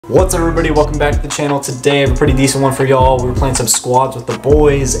What's up, everybody? Welcome back to the channel. Today I have a pretty decent one for y'all. We were playing some squads with the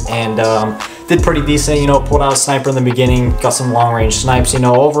boys and did pretty decent, you know, pulled out a sniper in the beginning, got some long range snipes, you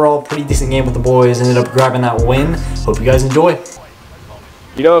know, overall pretty decent game with the boys, ended up grabbing that win. Hope you guys enjoy.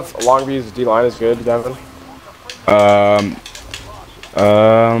 You know if Longview's D-line is good, Devin?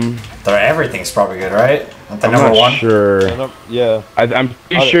 Everything's probably good, right? The I'm number not one? sure. Yeah. I'm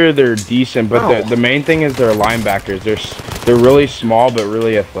pretty sure they're decent, but the main thing is they're linebackers. They're really small but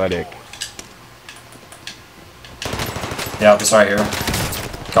really athletic. Yeah, it's right here.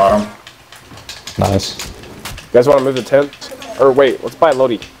 Got him. Nice. You guys want to move the tent? Or wait, let's buy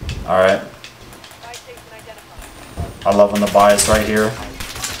Lodi. Alright. I love when the buy is right here.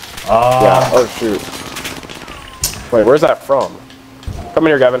 Yeah, oh shoot. Wait, where's that from? Come in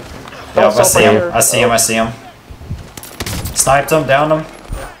here, Gavin. Yeah, I see him. I see him. Sniped him, downed him.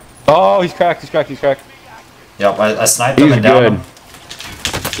 Oh, he's cracked. Yep, I sniped him and downed him.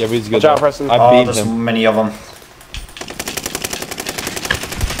 Yeah, but he's good. Watch out, Preston. I beat there's him. many of them.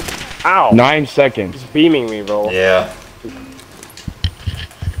 Ow! 9 seconds. He's beaming me, bro. Yeah.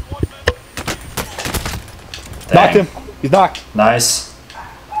 Knocked him. He's knocked. Nice.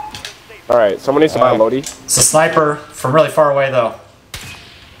 Alright, someone needs to buy Lodi. It's a sniper from really far away, though.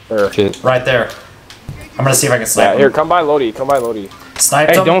 There. Shit. Right there. I'm gonna see if I can snipe Yeah, him. here, come by Lodi. Come by Lodi.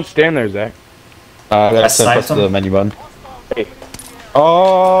 Sniped Hey, him. don't stand there, Zach. I gotta sniped press him. the menu button. Hey.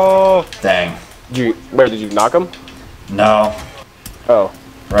 Oh. Dang. Did you knock him? No. Oh.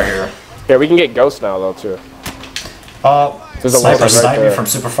 Right here. Yeah, we can get ghosts now, though, too. There's a Sniper right sniped me there. from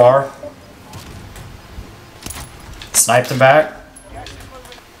super far. Sniped him back.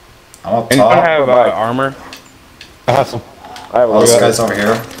 I'm up Anyone top. have armor? I have some. I have a Oh, this Lodi. guy's over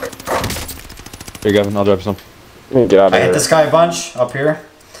here. Here you go. I'll drop some. Let me get out of I here. hit this guy a bunch up here.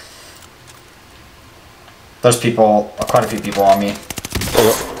 There's people, quite a few people on me.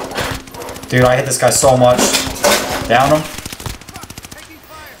 Dude, I hit this guy so much. Down him.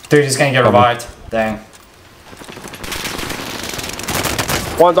 Dude, he's gonna get revived. Dang.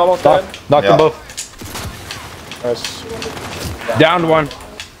 One's almost dead. Knocked Yeah. them both. Nice. Downed one.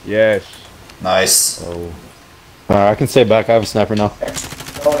 Yes. Nice. Oh. Alright, I can stay back. I have a sniper now.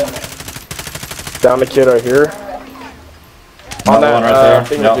 Down the kid right here. Another one right there.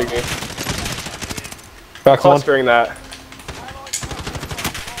 Thing Yep. jiggy. Cracked one. Clustering that.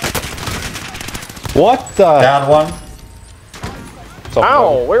 What the? Down one.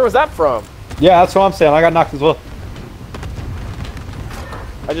 Ow! Where was that from? Yeah, that's what I'm saying. I got knocked as well.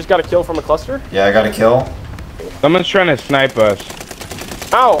 I just got a kill from a cluster? Yeah, I got a kill. Someone's trying to snipe us.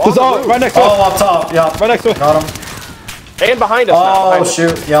 Ow! on the roof. Right next to us. Oh, up top. Yep. Right next to us. Got him. And behind us now. Oh, Behind us.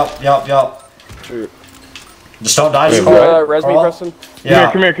 shoot. Yep. Shoot. Just don't die. Shoot. Res me, Carl? Preston.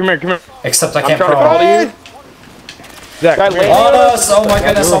 Yeah. Come here. Except I I'm can't trying to throw call him. to you. Zach, Guy come here. landed on Oh, us. oh my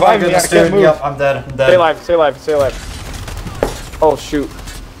goodness, You're oh my reviving me, goodness, I can't dude. move. Yep, I'm dead. I'm dead. Stay alive, stay alive, stay alive. Oh, shoot.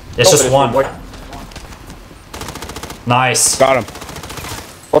 It's Don't just finish one. me, boy. Got Nice. him.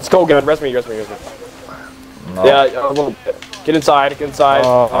 Let's go, get res me. No. Yeah, a little bit. Get inside, get inside.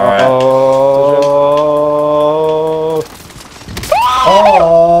 Alright. Oh.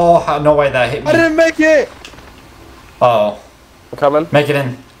 Oh, no way that hit me. I didn't make it. Uh oh. I'm coming. Make it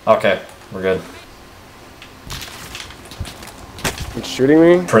in. Okay, we're good. He's shooting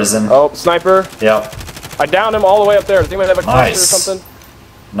me. Prison. Oh, sniper. Yep. I downed him all the way up there. Does anyone have a cluster Nice. or something?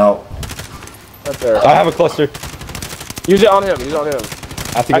 No. Right there. I have a cluster. Use it on him, use it on him.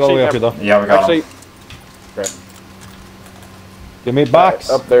 I have to go all the way up Actually, here though. Yeah, we got Actually, him. okay. Give me a box.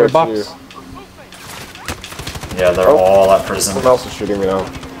 Up there, Where box? too. Yeah, they're all at prison. Someone else is shooting me now.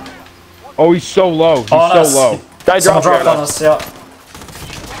 Oh, he's so low. He's On so us. low. Guy Someone dropped dropped on us, yeah.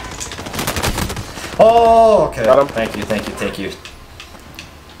 Oh, okay. Got him. Thank you.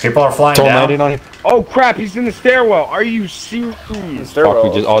 People are flying Told down. 90 on him. Oh crap, he's in the stairwell. Are you serious?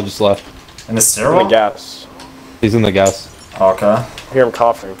 Fuck, we all just left. In the in the stairwell? gas. He's in the gas. Okay. I hear him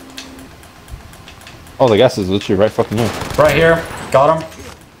coughing. Oh, the gas is literally right fucking here. Right here. Got him.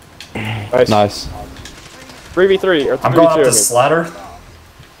 Nice. Nice. 3v3, or 3v2. I'm going up I mean. this ladder.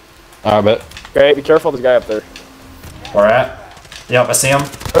 Alright, bet. Okay, be careful, there's a guy up there. Where at? Yep, I see him.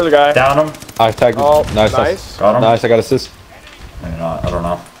 There's a guy. Down him. I tagged him. Oh, Nice. Got him. Nice, I got assist. Maybe not. I don't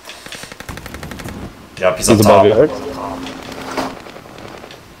know. Yep, he's He's up top. above you.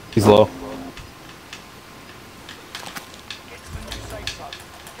 He's low.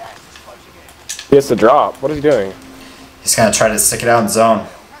 He has to drop. What is he doing? He's gonna try to stick it out in zone.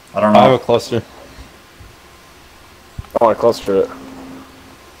 I don't I have know. a cluster. I want to cluster it.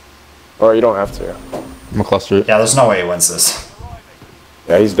 Or you don't have to. I'm gonna cluster it. Yeah, there's no way he wins this.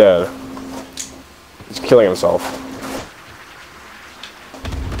 Yeah, he's dead. He's killing himself.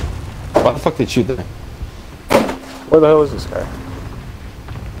 Why the fuck did you shoot that? Where the hell is this guy?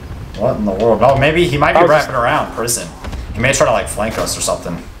 What in the world? Oh, maybe he might be I was wrapping around prison. He may try to like flank us or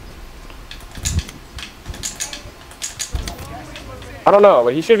something. I don't know,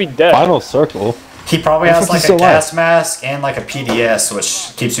 but he should be dead. Final circle. He probably has like a still alive? gas mask and like a PDS,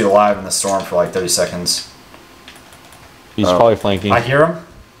 which keeps you alive in the storm for like 30 seconds. He's probably flanking. I hear him.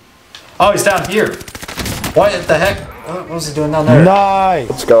 Oh, he's down here. What the heck? What was he doing down there? Nice.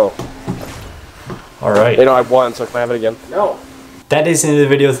 Let's go. All right. You know, I won, so can I have it again? No. That is the end of the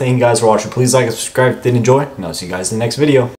video. Thank you guys for watching. Please like and subscribe if you did enjoy, and I'll see you guys in the next video.